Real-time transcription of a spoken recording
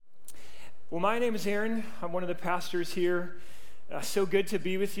Well, my name is Aaron. I'm one of the pastors here. So good to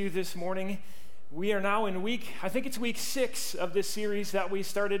be with you this morning. We are now in week 6 of this series that we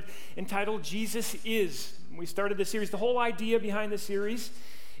started entitled Jesus Is. We started the series. The whole idea behind the series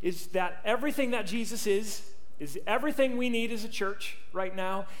is that everything that Jesus is everything we need as a church right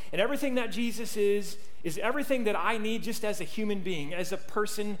now, and everything that Jesus is everything that I need just as a human being, as a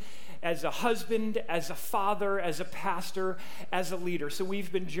person, as a husband, as a father, as a pastor, as a leader. So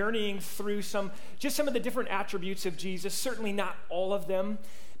we've been journeying through some of the different attributes of Jesus, certainly not all of them.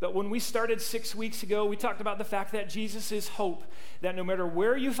 But when we started 6 weeks ago, we talked about the fact that Jesus is hope, that no matter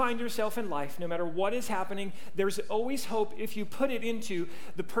where you find yourself in life, no matter what is happening, there's always hope if you put it into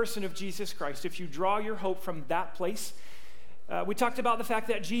the person of Jesus Christ, if you draw your hope from that place. We talked about the fact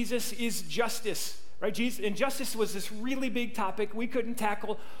that Jesus is justice, right? And justice was this really big topic. We couldn't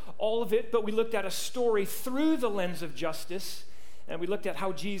tackle all of it, but we looked at a story through the lens of justice. And we looked at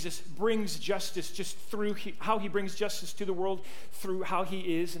how Jesus brings justice just through how he brings justice to the world through how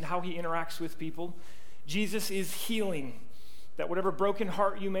he is and how he interacts with people. Jesus is healing, that whatever broken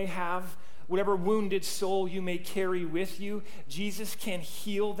heart you may have, whatever wounded soul you may carry with you, Jesus can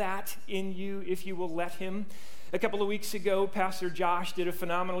heal that in you if you will let him. A couple of weeks ago, Pastor Josh did a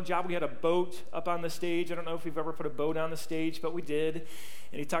phenomenal job. We had a boat up on the stage. I don't know if we've ever put a boat on the stage, but we did.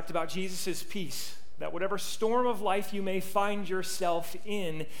 And he talked about Jesus' peace, that whatever storm of life you may find yourself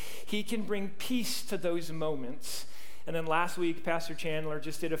in, he can bring peace to those moments. And then last week, Pastor Chandler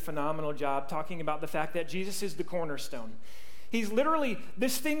just did a phenomenal job talking about the fact that Jesus is the cornerstone. He's literally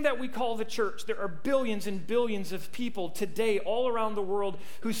this thing that we call the church. There are billions and billions of people today all around the world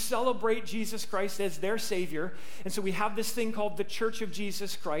who celebrate Jesus Christ as their Savior. And so we have this thing called the Church of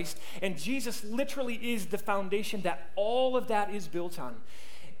Jesus Christ. And Jesus literally is the foundation that all of that is built on.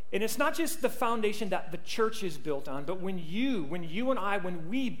 And it's not just the foundation that the church is built on, but when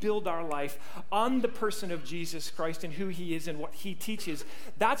we build our life on the person of Jesus Christ and who he is and what he teaches,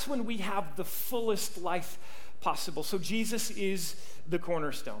 that's when we have the fullest life possible. So Jesus is the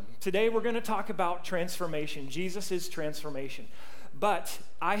cornerstone. Today we're going to talk about transformation. Jesus is transformation. But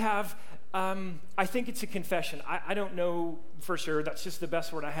I think it's a confession. I don't know for sure. That's just the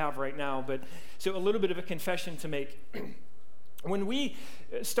best word I have right now. But so a little bit of a confession to make. When we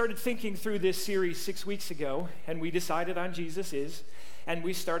started thinking through this series 6 weeks ago, and we decided on Jesus is, and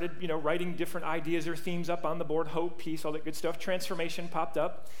we started, writing different ideas or themes up on the board, hope, peace, all that good stuff, transformation popped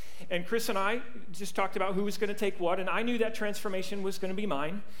up. And Chris and I just talked about who was going to take what, and I knew that transformation was going to be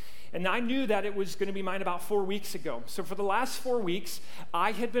mine. And I knew that it was going to be mine about 4 weeks ago. So for the last 4 weeks,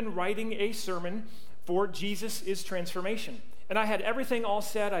 I had been writing a sermon for Jesus is Transformation. And I had everything all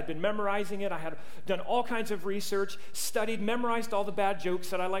set. I'd been memorizing it. I had done all kinds of research, studied, memorized all the bad jokes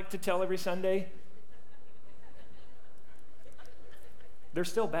that I like to tell every Sunday. They're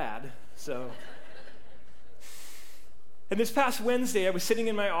still bad, so. And this past Wednesday, I was sitting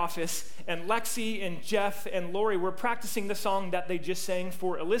in my office, and Lexi and Jeff and Lori were practicing the song that they just sang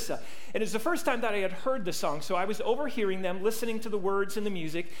for Alyssa. And it was the first time that I had heard the song, so I was overhearing them, listening to the words and the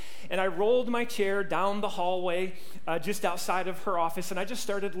music, and I rolled my chair down the hallway just outside of her office, and I just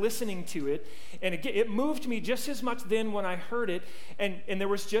started listening to it. And it moved me just as much then when I heard it, and there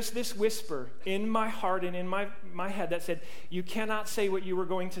was just this whisper in my heart and in my head that said, you cannot say what you were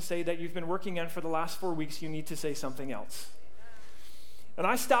going to say that you've been working on for the last 4 weeks. You need to say something else. And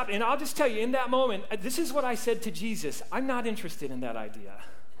I stopped, and I'll just tell you, in that moment, this is what I said to Jesus. I'm not interested in that idea.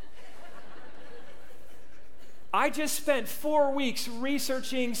 I just spent 4 weeks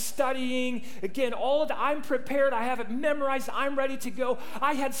researching, studying, again, I'm prepared, I have it memorized, I'm ready to go.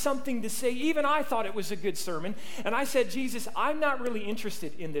 I had something to say, even I thought it was a good sermon. And I said, Jesus, I'm not really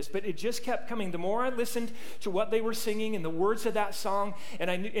interested in this, but it just kept coming. The more I listened to what they were singing and the words of that song, and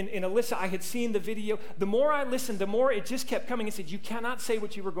Alyssa, I had seen the video, the more I listened, the more it just kept coming and said, you cannot say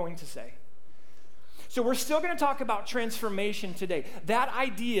what you were going to say. So we're still going to talk about transformation today. That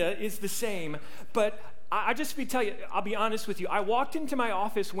idea is the same, but I'll be honest with you. I walked into my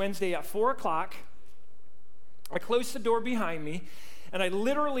office Wednesday at 4 o'clock. I closed the door behind me, and I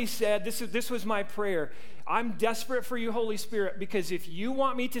literally said, this was my prayer. I'm desperate for you, Holy Spirit, because if you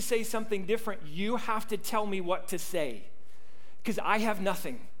want me to say something different, you have to tell me what to say, because I have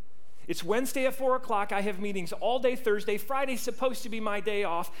nothing. It's Wednesday at 4 o'clock. I have meetings all day Thursday. Friday's supposed to be my day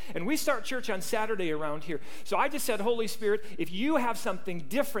off, and we start church on Saturday around here. So I just said, Holy Spirit, if you have something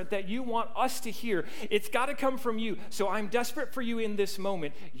different that you want us to hear, it's got to come from you. So I'm desperate for you in this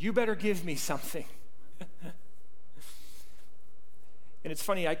moment. You better give me something. And it's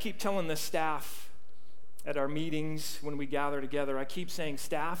funny, I keep telling the staff at our meetings when we gather together, I keep saying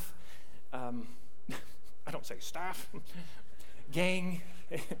staff. I don't say staff. Gang.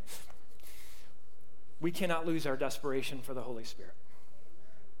 we cannot lose our desperation for the Holy Spirit.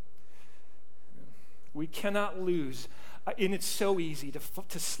 We cannot lose, and it's so easy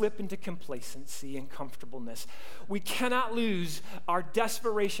to slip into complacency and comfortableness. We cannot lose our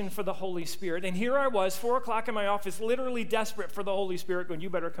desperation for the Holy Spirit. And here I was, 4 o'clock in my office, literally desperate for the Holy Spirit, going, you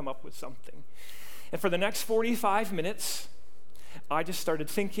better come up with something. And for the next 45 minutes, I just started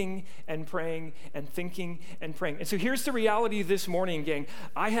thinking and praying and thinking and praying. And so here's the reality this morning, gang.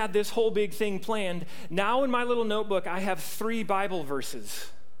 I had this whole big thing planned. Now in my little notebook, I have 3 Bible verses.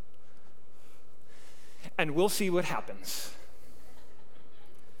 And we'll see what happens.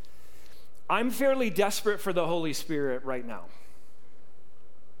 I'm fairly desperate for the Holy Spirit right now,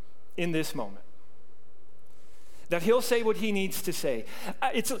 in this moment. That he'll say what he needs to say.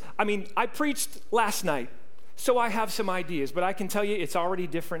 I preached last night, so I have some ideas, but I can tell you it's already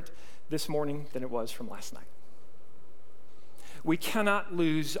different this morning than it was from last night. We cannot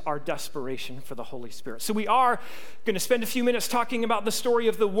lose our desperation for the Holy Spirit. So we are going to spend a few minutes talking about the story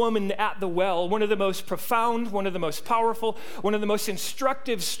of the woman at the well, one of the most profound, one of the most powerful, one of the most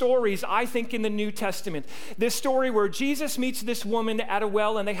instructive stories, I think, in the New Testament. This story where Jesus meets this woman at a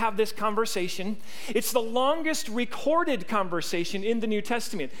well and they have this conversation. It's the longest recorded conversation in the New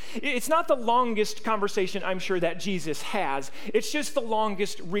Testament. It's not the longest conversation, I'm sure, that Jesus has. It's just the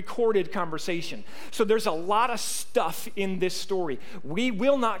longest recorded conversation. So there's a lot of stuff in this story. We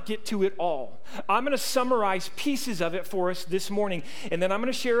will not get to it all. I'm going to summarize pieces of it for us this morning, and then I'm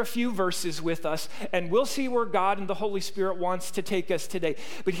going to share a few verses with us, and we'll see where God and the Holy Spirit wants to take us today.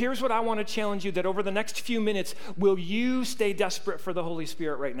 But here's what I want to challenge you, that over the next few minutes, will you stay desperate for the Holy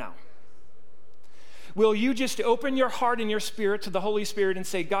Spirit right now? Will you just open your heart and your spirit to the Holy Spirit and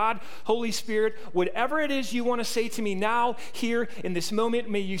say, God, Holy Spirit, whatever it is you want to say to me now, here, in this moment,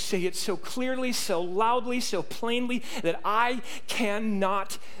 may you say it so clearly, so loudly, so plainly that I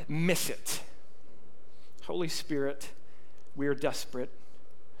cannot miss it. Holy Spirit, we are desperate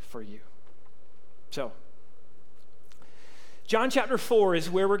for you. So, John chapter 4 is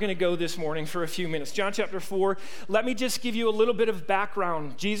where we're going to go this morning for a few minutes. John chapter 4, let me just give you a little bit of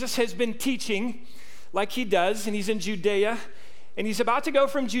background. Jesus has been teaching like he does, and he's in Judea, and he's about to go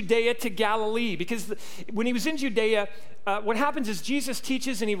from Judea to Galilee, because when he was in Judea, what happens is Jesus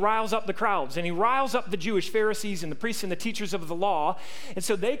teaches and he riles up the crowds, and he riles up the Jewish Pharisees and the priests and the teachers of the law, and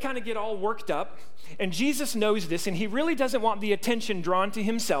so they kind of get all worked up, and Jesus knows this, and he really doesn't want the attention drawn to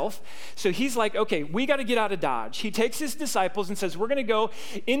himself, so he's like, okay, we got to get out of Dodge. He takes his disciples and says, we're going to go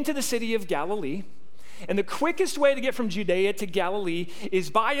into the city of Galilee. And the quickest way to get from Judea to Galilee is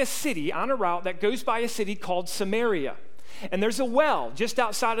by a city, on a route that goes by a city called Samaria. And there's a well just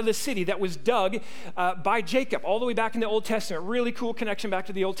outside of the city that was dug by Jacob all the way back in the Old Testament. Really cool connection back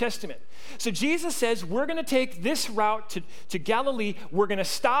to the Old Testament. So Jesus says, we're going to take this route to Galilee. We're going to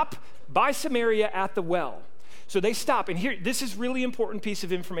stop by Samaria at the well. So they stop. And here, this is really important piece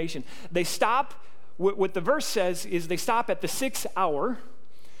of information. They stop, what the verse says is they stop at the 6th hour,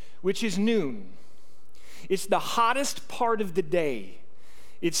 which is noon. It's the hottest part of the day.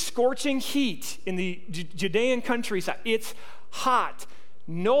 It's scorching heat in the Judean countryside. It's hot.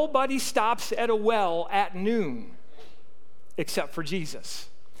 Nobody stops at a well at noon except for Jesus.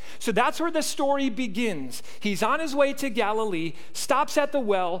 So that's where the story begins. He's on his way to Galilee, stops at the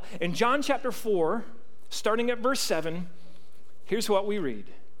well, and John chapter 4, starting at verse 7, here's what we read.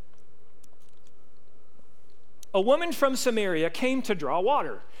 A woman from Samaria came to draw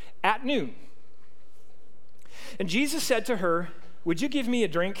water at noon. And Jesus said to her, would you give me a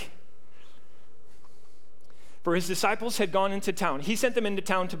drink? For his disciples had gone into town. He sent them into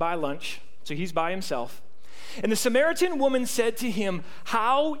town to buy lunch, so he's by himself. And the Samaritan woman said to him,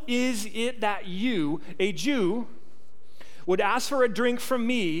 how is it that you, a Jew, would ask for a drink from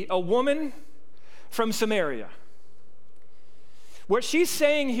me, a woman from Samaria? What she's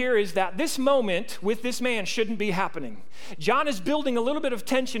saying here is that this moment with this man shouldn't be happening. John is building a little bit of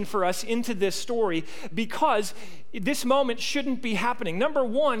tension for us into this story because this moment shouldn't be happening. Number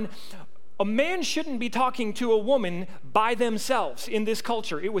one, a man shouldn't be talking to a woman by themselves in this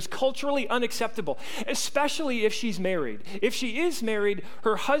culture. It was culturally unacceptable, especially if she's married. If she is married,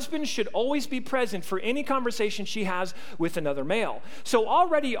 her husband should always be present for any conversation she has with another male. So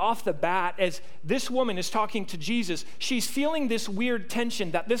already off the bat, as this woman is talking to Jesus, she's feeling this weird tension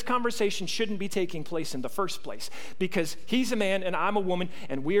that this conversation shouldn't be taking place in the first place because he's a man and I'm a woman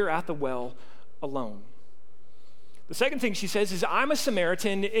and we're at the well alone. The second thing she says is, I'm a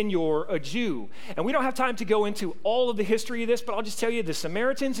Samaritan and you're a Jew. And we don't have time to go into all of the history of this, but I'll just tell you the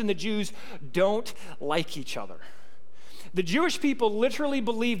Samaritans and the Jews don't like each other. The Jewish people literally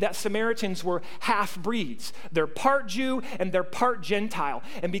believed that Samaritans were half-breeds. They're part Jew and they're part Gentile.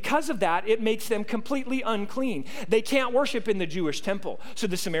 And because of that, it makes them completely unclean. They can't worship in the Jewish temple. So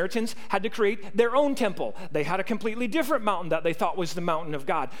the Samaritans had to create their own temple. They had a completely different mountain that they thought was the mountain of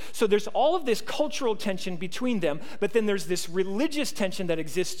God. So there's all of this cultural tension between them, but then there's this religious tension that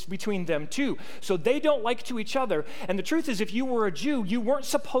exists between them too. So they don't like to each other. And the truth is, if you were a Jew, you weren't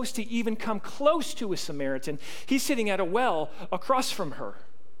supposed to even come close to a Samaritan. He's sitting at a well across from her.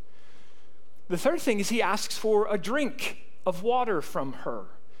 The third thing is he asks for a drink of water from her.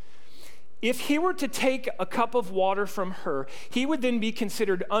 If he were to take a cup of water from her, he would then be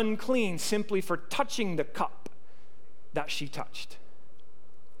considered unclean simply for touching the cup that she touched.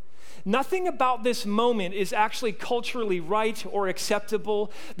 Nothing about this moment is actually culturally right or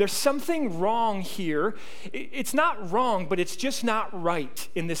acceptable. There's something wrong here. It's not wrong, but it's just not right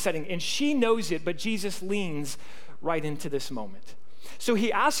in this setting. And she knows it, but Jesus leans right into this moment. So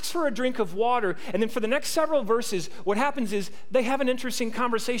he asks for a drink of water, and then for the next several verses, what happens is they have an interesting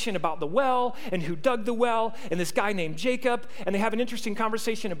conversation about the well and who dug the well and this guy named Jacob, and they have an interesting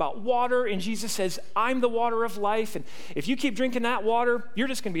conversation about water, and Jesus says, I'm the water of life, and if you keep drinking that water, you're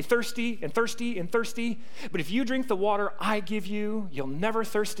just going to be thirsty and thirsty and thirsty, but if you drink the water I give you, you'll never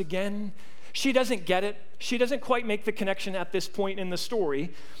thirst again. She doesn't get it. She doesn't quite make the connection at this point in the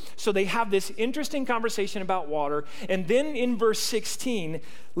story. So they have this interesting conversation about water. And then in verse 16,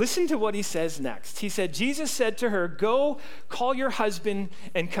 listen to what he says next. He said, Jesus said to her, go call your husband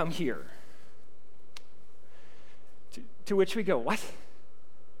and come here. To which we go, what?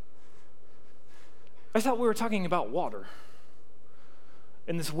 I thought we were talking about water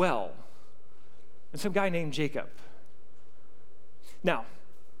and this well and some guy named Jacob. Now,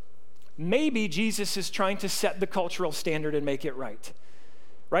 maybe Jesus is trying to set the cultural standard and make it right?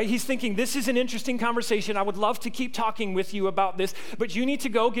 He's thinking, this is an interesting conversation. I would love to keep talking with you about this, but you need to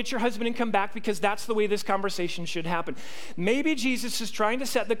go get your husband and come back because that's the way this conversation should happen. Maybe Jesus is trying to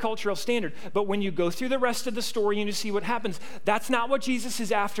set the cultural standard, but when you go through the rest of the story and you see what happens, that's not what Jesus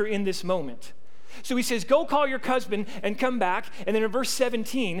is after in this moment. So he says, go call your husband and come back. And then in verse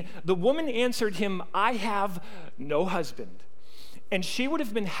 17, the woman answered him, I have no husband. And she would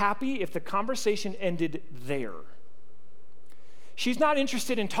have been happy if the conversation ended there. She's not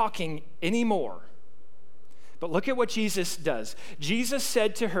interested in talking anymore. But look at what Jesus does. Jesus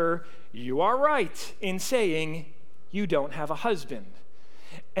said to her, you are right in saying you don't have a husband.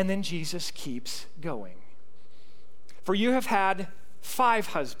 And then Jesus keeps going. For you have had 5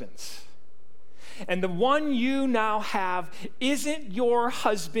 husbands. And the one you now have isn't your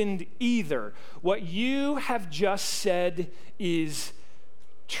husband either. What you have just said is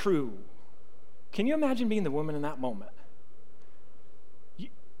true. Can you imagine being the woman in that moment?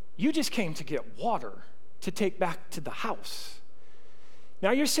 You just came to get water to take back to the house.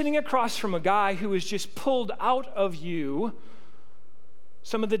 Now you're sitting across from a guy who has just pulled out of you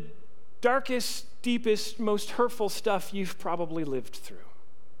some of the darkest, deepest, most hurtful stuff you've probably lived through.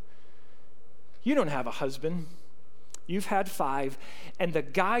 You don't have a husband. You've had 5, and the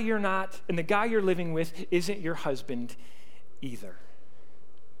guy you're living with isn't your husband either.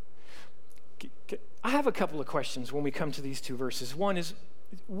 I have a couple of questions when we come to these 2 verses. One is,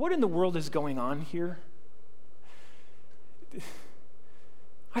 what in the world is going on here?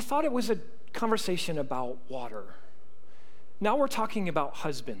 I thought it was a conversation about water. Now we're talking about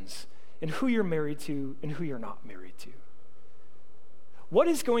husbands and who you're married to and who you're not married to. What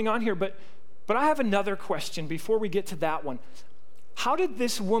is going on here? But I have another question before we get to that one. How did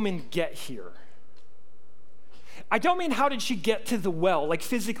this woman get here? I don't mean how did she get to the well, like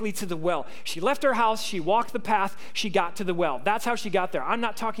physically to the well. She left her house, she walked the path, she got to the well. That's how she got there. I'm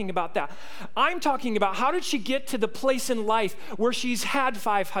not talking about that. I'm talking about how did she get to the place in life where she's had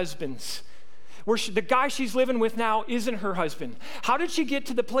 5 husbands, where the guy she's living with now isn't her husband. How did she get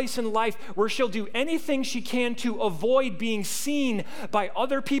to the place in life where she'll do anything she can to avoid being seen by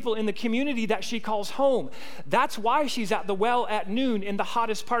other people in the community that she calls home? That's why she's at the well at noon in the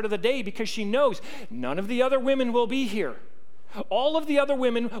hottest part of the day, because she knows none of the other women will be here. All of the other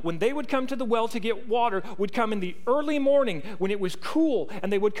women, when they would come to the well to get water, would come in the early morning when it was cool,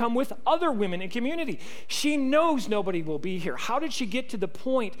 and they would come with other women in community. She knows nobody will be here. How did she get to the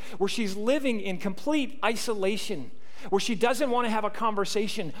point where she's living in complete isolation, where she doesn't want to have a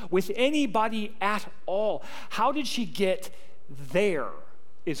conversation with anybody at all? How did she get there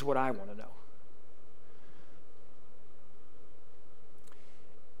is what I want to know.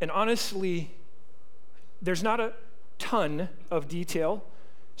 And honestly, there's not a ton of detail.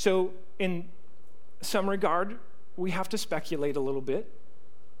 So in some regard, we have to speculate a little bit.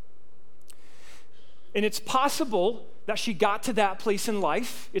 And it's possible that she got to that place in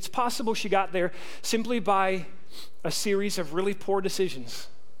life. It's possible she got there simply by a series of really poor decisions.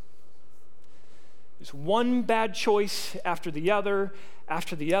 There's one bad choice after the other.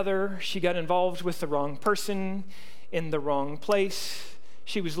 After the other, she got involved with the wrong person in the wrong place.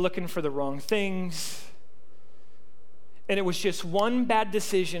 She was looking for the wrong things. And it was just one bad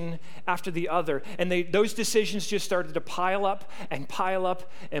decision after the other. And those decisions just started to pile up and pile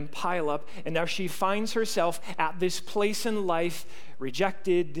up and pile up. And now she finds herself at this place in life,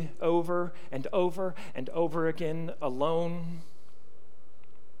 rejected over and over and over again, alone.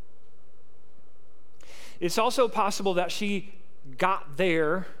 It's also possible that she got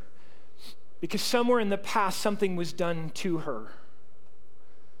there because somewhere in the past something was done to her.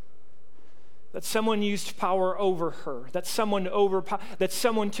 That someone used power over her, that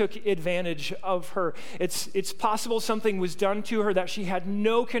someone took advantage of her. It's possible something was done to her that she had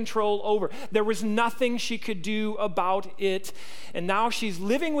no control over. There was nothing she could do about it. And now she's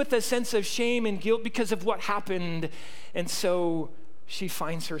living with a sense of shame and guilt because of what happened. And so she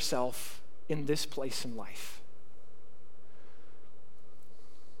finds herself in this place in life.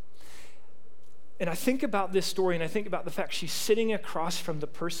 And I think about this story, and I think about the fact she's sitting across from the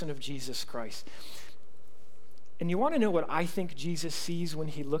person of Jesus Christ. And you want to know what I think Jesus sees when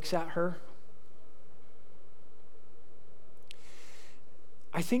he looks at her?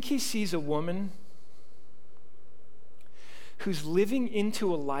 I think he sees a woman who's living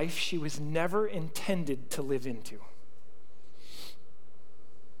into a life she was never intended to live into.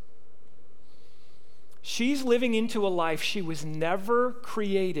 She's living into a life she was never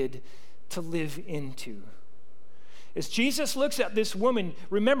created to live into. As Jesus looks at this woman,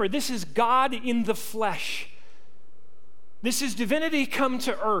 remember, this is God in the flesh. This is divinity come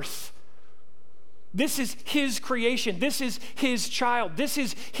to earth. This is his creation. This is his child. This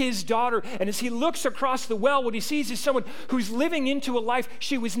is his daughter. And as he looks across the well, what he sees is someone who's living into a life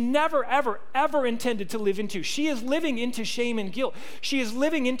she was never, ever, ever intended to live into. She is living into shame and guilt. She is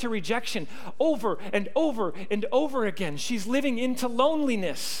living into rejection over and over and over again. She's living into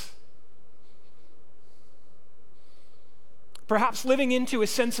loneliness. Perhaps living into a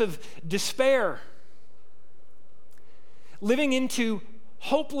sense of despair, living into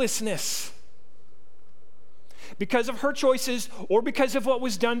hopelessness because of her choices or because of what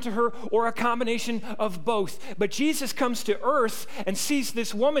was done to her or a combination of both. But Jesus comes to earth and sees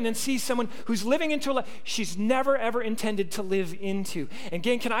this woman and sees someone who's living into a life she's never, ever intended to live into. And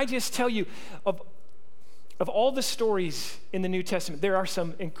again, can I just tell you, of all the stories in the New Testament, there are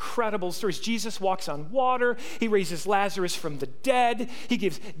some incredible stories. Jesus walks on water. He raises Lazarus from the dead. He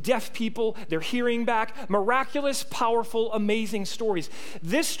gives deaf people their hearing back. Miraculous, powerful, amazing stories.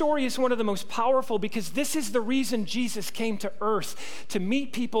 This story is one of the most powerful because this is the reason Jesus came to earth, to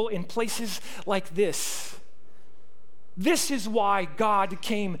meet people in places like this. This is why God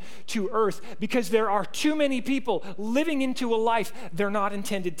came to earth, because there are too many people living into a life they're not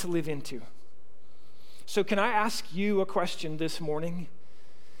intended to live into. So can I ask you a question this morning?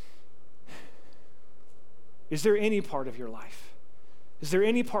 Is there any part of your life? Is there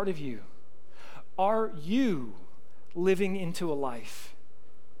any part of you? Are you living into a life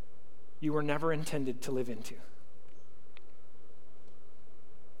you were never intended to live into?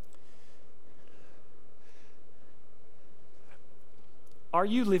 Are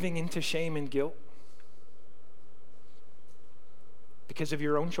you living into shame and guilt because of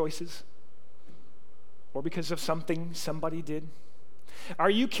your own choices? Or because of something somebody did? Are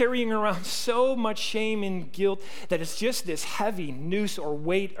you carrying around so much shame and guilt that it's just this heavy noose or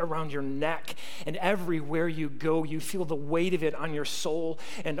weight around your neck, and everywhere you go, you feel the weight of it on your soul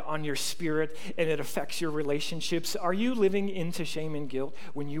and on your spirit, and it affects your relationships? Are you living into shame and guilt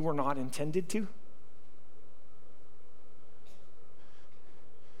when you were not intended to?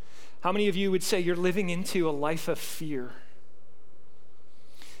 How many of you would say you're living into a life of fear?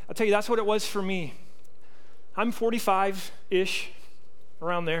 I'll tell you, that's what it was for me. I'm 45-ish,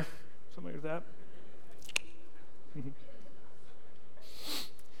 around there, something like that.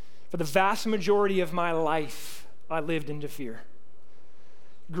 For the vast majority of my life, I lived into fear.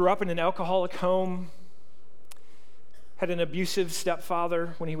 Grew up in an alcoholic home, had an abusive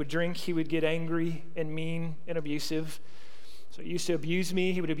stepfather. When he would drink, he would get angry and mean and abusive. So he used to abuse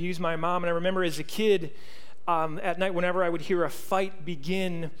me. He would abuse my mom. And I remember as a kid, at night, whenever I would hear a fight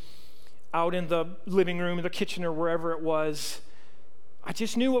begin out in the living room, in the kitchen, or wherever it was, I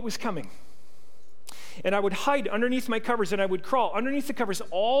just knew what was coming. And I would hide underneath my covers, and I would crawl underneath the covers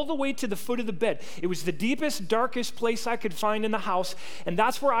all the way to the foot of the bed. It was the deepest, darkest place I could find in the house, and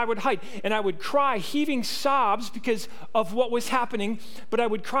that's where I would hide. And I would cry, heaving sobs because of what was happening, but I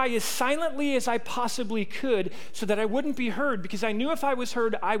would cry as silently as I possibly could so that I wouldn't be heard, because I knew if I was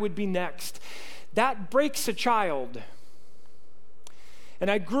heard, I would be next. That breaks a child. And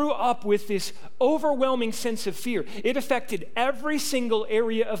I grew up with this overwhelming sense of fear. It affected every single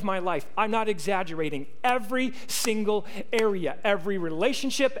area of my life. I'm not exaggerating. Every single area, every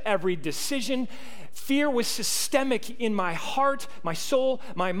relationship, every decision. Fear was systemic in my heart, my soul,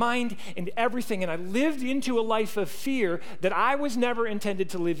 my mind, and everything. And I lived into a life of fear that I was never intended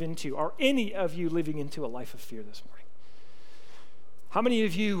to live into. Are any of you living into a life of fear this morning? How many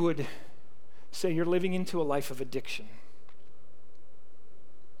of you would say you're living into a life of addiction?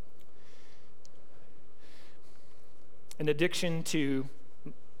 An addiction to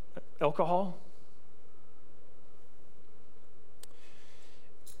alcohol,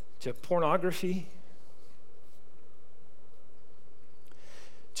 to pornography,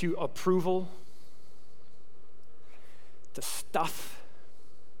 to approval, to stuff,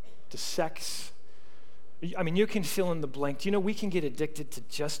 to sex. I mean, you can fill in the blank. Do you know we can get addicted to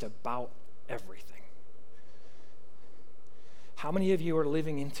just about everything? How many of you are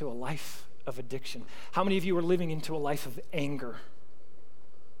living into a life of addiction? How many of you are living into a life of anger?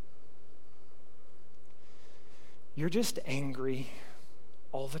 You're just angry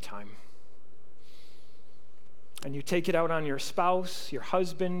all the time. And you take it out on your spouse, your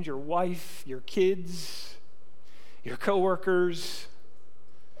husband, your wife, your kids, your coworkers.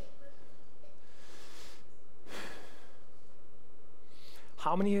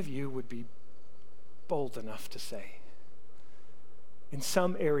 How many of you would be bold enough to say, in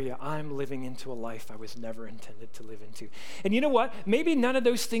some area, I'm living into a life I was never intended to live into? And you know what? Maybe none of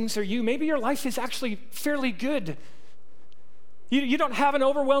those things are you. Maybe your life is actually fairly good. You don't have an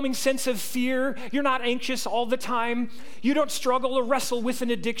overwhelming sense of fear. You're not anxious all the time. You don't struggle or wrestle with an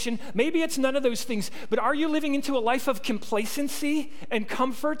addiction. Maybe it's none of those things. But are you living into a life of complacency and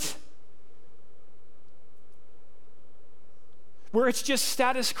comfort, where it's just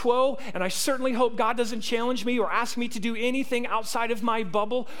status quo, and I certainly hope God doesn't challenge me or ask me to do anything outside of my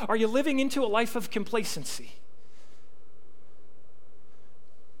bubble? Are you living into a life of complacency?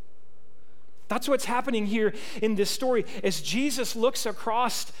 That's what's happening here in this story. As Jesus looks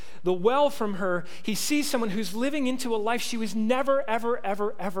across the well from her, he sees someone who's living into a life she was never, ever,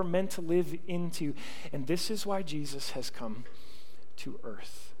 ever, ever meant to live into. And this is why Jesus has come to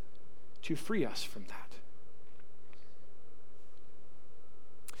earth, to free us from that.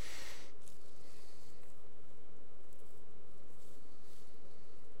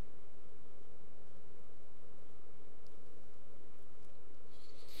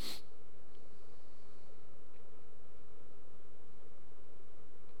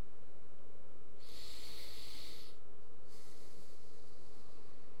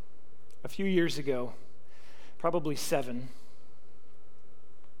 A few years ago, probably 7,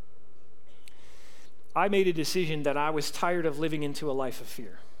 I made a decision that I was tired of living into a life of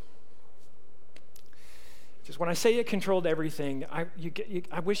fear. Just when I say it controlled everything, I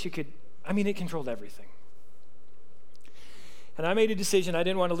wish you could, it controlled everything. And I made a decision I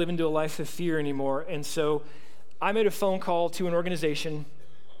didn't want to live into a life of fear anymore, and so I made a phone call to an organization.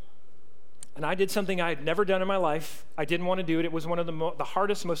 And I did something I had never done in my life. I didn't want to do it. It was one of the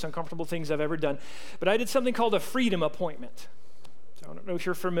hardest, most uncomfortable things I've ever done. But I did something called a freedom appointment. So I don't know if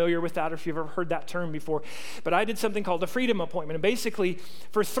you're familiar with that or if you've ever heard that term before. But I did something called a freedom appointment. And basically,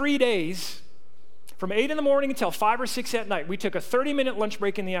 for 3 days, from 8 in the morning until 5 or 6 at night, we took a 30-minute lunch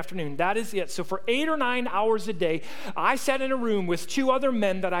break in the afternoon. That is it. So for 8 or 9 hours a day, I sat in a room with 2 other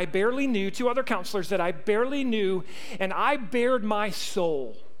men that I barely knew, 2 other counselors that I barely knew, and I bared my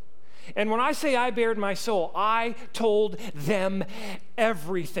soul. And when I say I bared my soul, I told them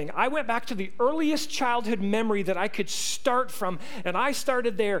everything. I went back to the earliest childhood memory that I could start from, and I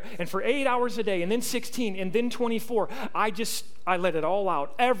started there. And for 8 hours a day, and then 16, and then 24, I let it all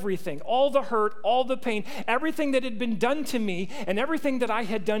out. Everything, all the hurt, all the pain, everything that had been done to me, and everything that I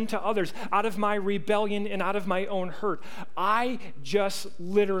had done to others out of my rebellion and out of my own hurt. I just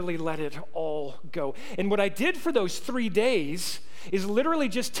literally let it all go. And what I did for those 3 days is literally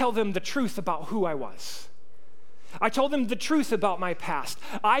just tell them the truth about who I was. I told them the truth about my past.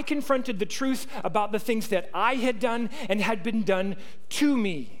 I confronted the truth about the things that I had done and had been done to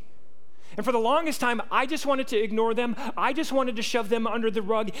me. And for the longest time, I just wanted to ignore them. I just wanted to shove them under the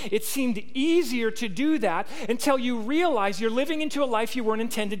rug. It seemed easier to do that until you realize you're living into a life you weren't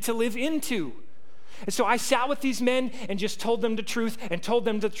intended to live into. And so I sat with these men and just told them the truth and told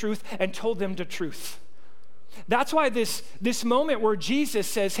them the truth and told them the truth. That's why this moment where Jesus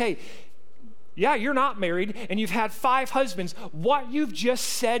says, hey, yeah, you're not married and you've had 5 husbands. What you've just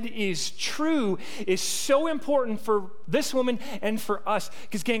said is true is so important for this woman and for us.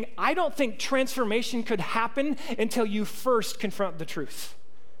 Because, gang, I don't think transformation could happen until you first confront the truth.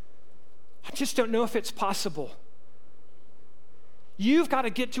 I just don't know if it's possible. You've got to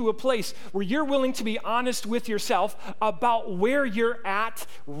get to a place where you're willing to be honest with yourself about where you're at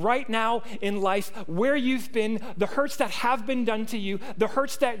right now in life, where you've been, the hurts that have been done to you, the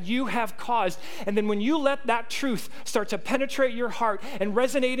hurts that you have caused. And then when you let that truth start to penetrate your heart and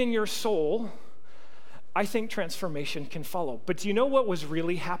resonate in your soul, I think transformation can follow. But do you know what was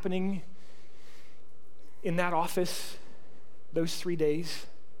really happening in that office those 3 days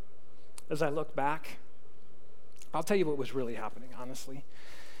as I look back? I'll tell you what was really happening, honestly.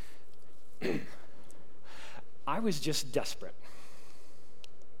 I was just desperate.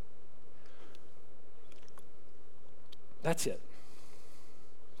 That's it.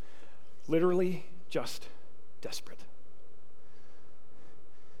 Literally just desperate.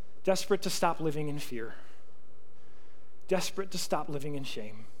 Desperate to stop living in fear. Desperate to stop living in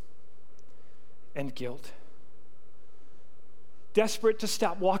shame and guilt. Desperate to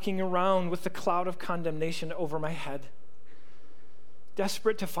stop walking around with the cloud of condemnation over my head.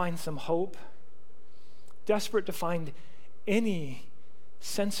 Desperate to find some hope. Desperate to find any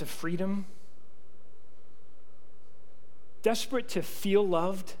sense of freedom. Desperate to feel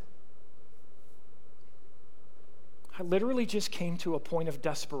loved. I literally just came to a point of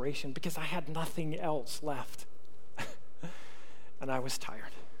desperation because I had nothing else left. And I was tired.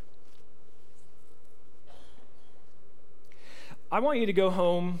 I want you to go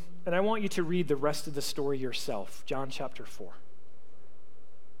home and I want you to read the rest of the story yourself, John chapter 4.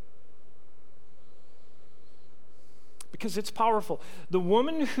 Because it's powerful. The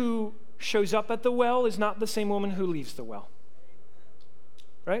woman who shows up at the well is not the same woman who leaves the well.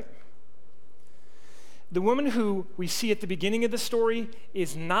 Right? The woman who we see at the beginning of the story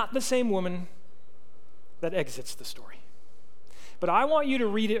is not the same woman that exits the story. But I want you to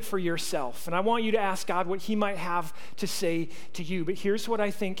read it for yourself, and I want you to ask God what he might have to say to you. But here's what I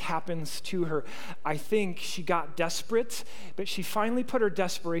think happens to her. I think she got desperate, but she finally put her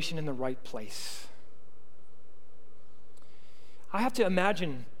desperation in the right place. I have to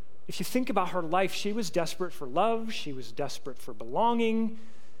imagine, if you think about her life, she was desperate for love, she was desperate for belonging,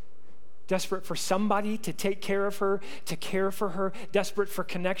 desperate for somebody to take care of her, to care for her, desperate for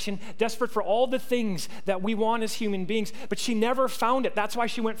connection, desperate for all the things that we want as human beings, but she never found it. That's why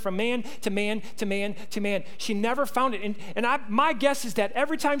she went from man to man to man to man. She never found it. My guess is that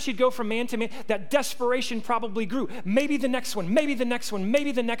every time she'd go from man to man, that desperation probably grew. Maybe the next one, maybe the next one,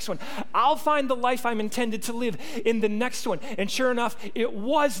 maybe the next one. I'll find the life I'm intended to live in the next one. And sure enough, it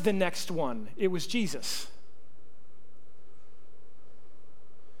was the next one. It was Jesus.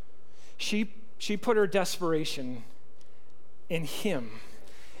 She put her desperation in him.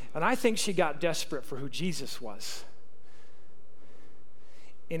 And I think she got desperate for who Jesus was.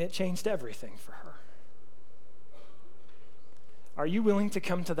 And it changed everything for her. Are you willing to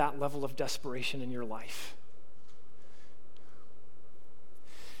come to that level of desperation in your life?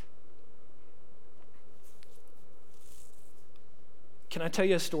 Can I tell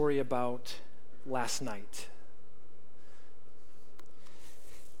you a story about last night?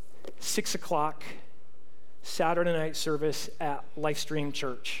 6 o'clock, Saturday night service at Lifestream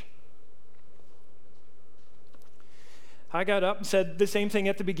Church. I got up and said the same thing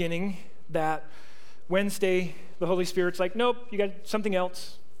at the beginning, that Wednesday, the Holy Spirit's like, nope, you got something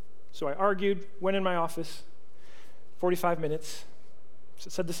else. So I argued, went in my office, 45 minutes,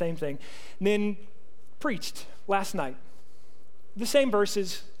 said the same thing, and then preached last night. The same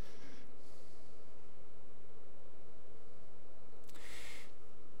verses.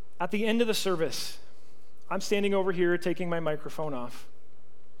 At the end of the service, I'm standing over here taking my microphone off.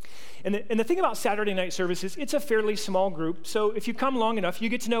 And the thing about Saturday night services, it's a fairly small group. So if you come long enough, you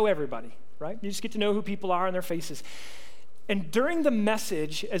get to know everybody, right? You just get to know who people are and their faces. And during the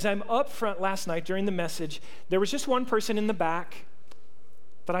message, as I'm up front last night during the message, there was just one person in the back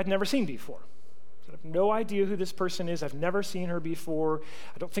that I'd never seen before. I have no idea who this person is. I've never seen her before.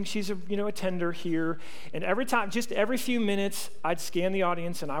 I don't think she's a tender here. And every time, just every few minutes, I'd scan the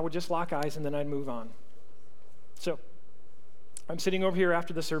audience and I would just lock eyes and then I'd move on. So I'm sitting over here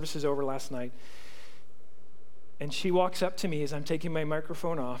after the service is over last night, and she walks up to me as I'm taking my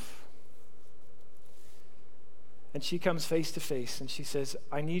microphone off, and she comes face to face and she says,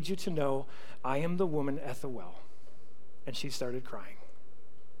 I need you to know I am the woman at the well. And she started crying.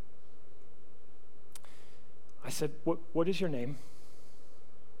 I said, what is your name?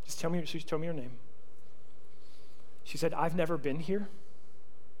 Just tell me your name. She said, I've never been here.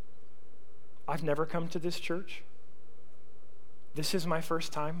 I've never come to this church. This is my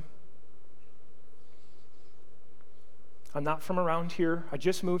first time. I'm not from around here. I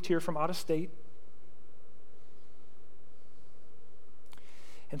just moved here from out of state.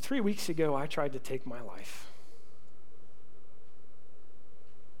 And 3 weeks ago, I tried to take my life.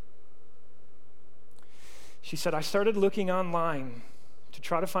 She said, I started looking online to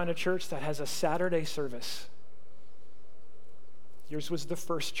try to find a church that has a Saturday service. Yours was the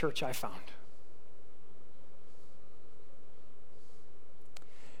first church I found.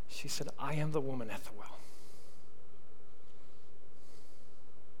 She said, I am the woman at the well.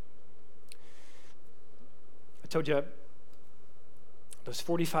 I told you those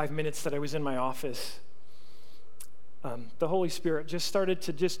 45 minutes that I was in my office, the Holy Spirit just started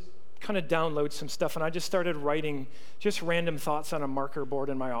to just kind of download some stuff, and I just started writing just random thoughts on a marker board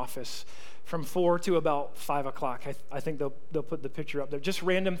in my office from 4 to about 5 o'clock. I think they'll put the picture up there. Just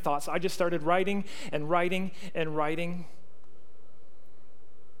random thoughts. I just started writing and writing and writing.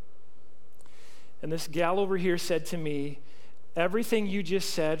 And this gal over here said to me, everything you just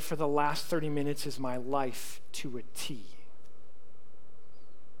said for the last 30 minutes is my life to a T.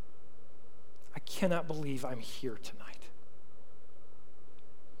 I cannot believe I'm here tonight.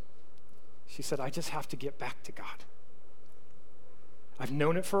 She said, I just have to get back to God. I've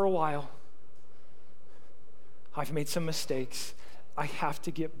known it for a while. I've made some mistakes. I have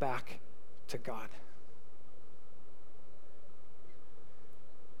to get back to God.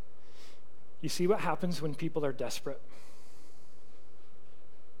 You see what happens when people are desperate?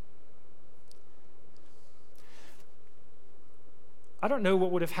 I don't know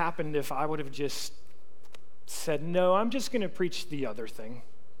what would have happened if I would have just said, no, I'm just going to preach the other thing.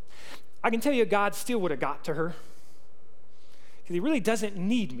 I can tell you God still would have got to her because he really doesn't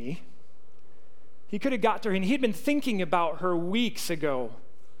need me. He could have got to her, and he'd been thinking about her weeks ago.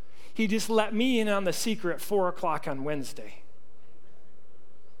 He just let me in on the secret at 4 o'clock on Wednesday.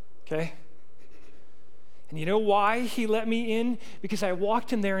 Okay? And you know why he let me in? Because I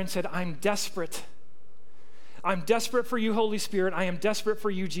walked in there and said, I'm desperate. I'm desperate for you, Holy Spirit. I am desperate for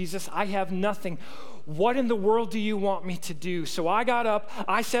you, Jesus. I have nothing. What in the world do you want me to do? So I got up,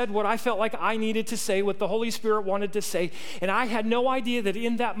 I said what I felt like I needed to say, what the Holy Spirit wanted to say, and I had no idea that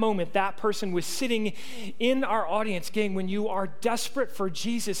in that moment, that person was sitting in our audience. Gang, when you are desperate for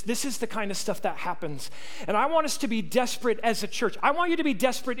Jesus, this is the kind of stuff that happens. And I want us to be desperate as a church. I want you to be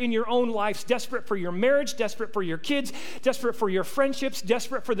desperate in your own lives, desperate for your marriage, desperate for your kids, desperate for your friendships,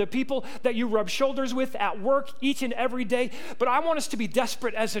 desperate for the people that you rub shoulders with at work each and every day. But I want us to be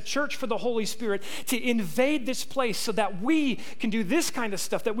desperate as a church for the Holy Spirit to invade this place so that we can do this kind of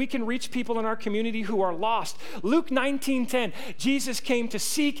stuff, that we can reach people in our community who are lost. Luke 19:10, Jesus came to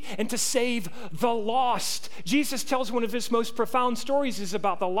seek and to save the lost. Jesus tells one of his most profound stories is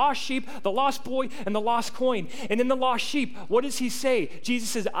about the lost sheep, the lost boy, and the lost coin. And in the lost sheep, what does he say? Jesus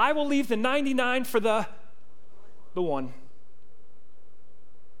says, I will leave the 99 for the one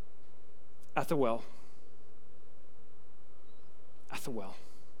at the well. At the well.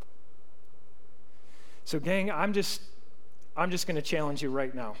 So gang, I'm just going to challenge you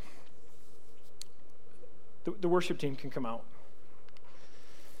right now. The worship team can come out.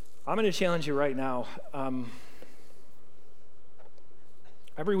 I'm going to challenge you right now.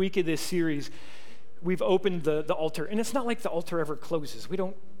 Every week of this series, we've opened the altar, and it's not like the altar ever closes. We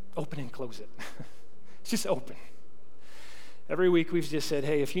don't open and close it. It's just open. Every week we've just said,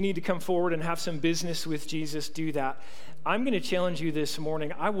 hey, if you need to come forward and have some business with Jesus, do that. I'm going to challenge you this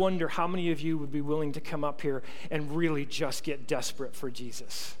morning. I wonder how many of you would be willing to come up here and really just get desperate for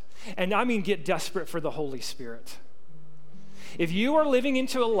Jesus. And I mean get desperate for the Holy Spirit. If you are living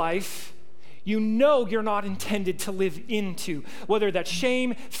into a life you know you're not intended to live into, whether that's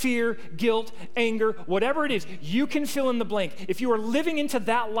shame, fear, guilt, anger, whatever it is, you can fill in the blank. If you are living into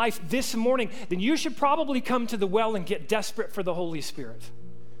that life this morning, then you should probably come to the well and get desperate for the Holy Spirit.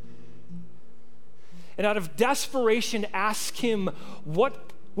 And out of desperation, ask him, what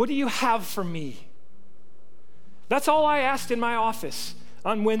do you have for me? That's all I asked in my office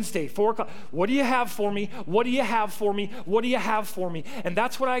on Wednesday, 4 o'clock. What do you have for me? What do you have for me? What do you have for me? And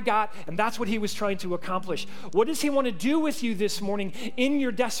that's what I got, and that's what he was trying to accomplish. What does he want to do with you this morning in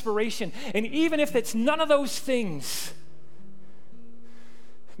your desperation? And even if it's none of those things,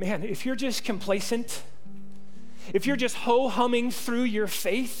 man, if you're just complacent, if you're just ho-humming through your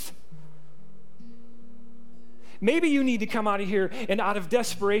faith, Maybe you need to come out of here and out of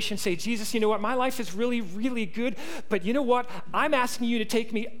desperation say, Jesus, you know what? My life is really, really good, but you know what? I'm asking you to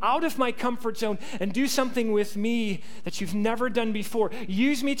take me out of my comfort zone and do something with me that you've never done before.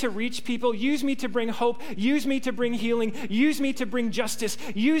 Use me to reach people. Use me to bring hope. Use me to bring healing. Use me to bring justice.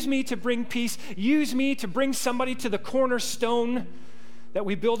 Use me to bring peace. Use me to bring somebody to the cornerstone that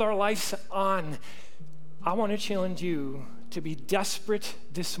we build our lives on. I want to challenge you to be desperate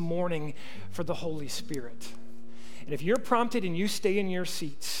this morning for the Holy Spirit. And if you're prompted and you stay in your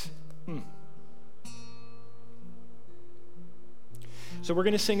seats, so we're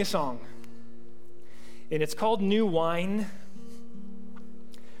going to sing a song. And it's called New Wine.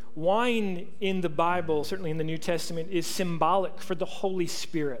 Wine in the Bible, certainly in the New Testament, is symbolic for the Holy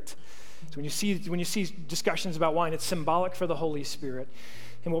Spirit. So when you see discussions about wine, it's symbolic for the Holy Spirit.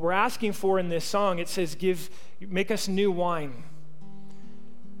 And what we're asking for in this song, it says, make us new wine.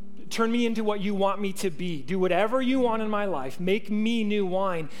 Turn me into what you want me to be. Do whatever you want in my life. Make me new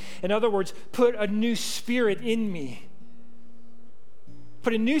wine. In other words, put a new spirit in me.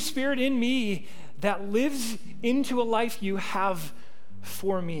 Put a new spirit in me that lives into a life you have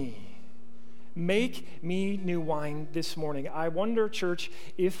for me. Make me new wine this morning. I wonder, church,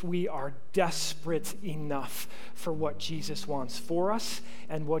 if we are desperate enough for what Jesus wants for us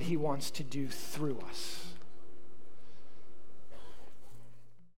and what he wants to do through us.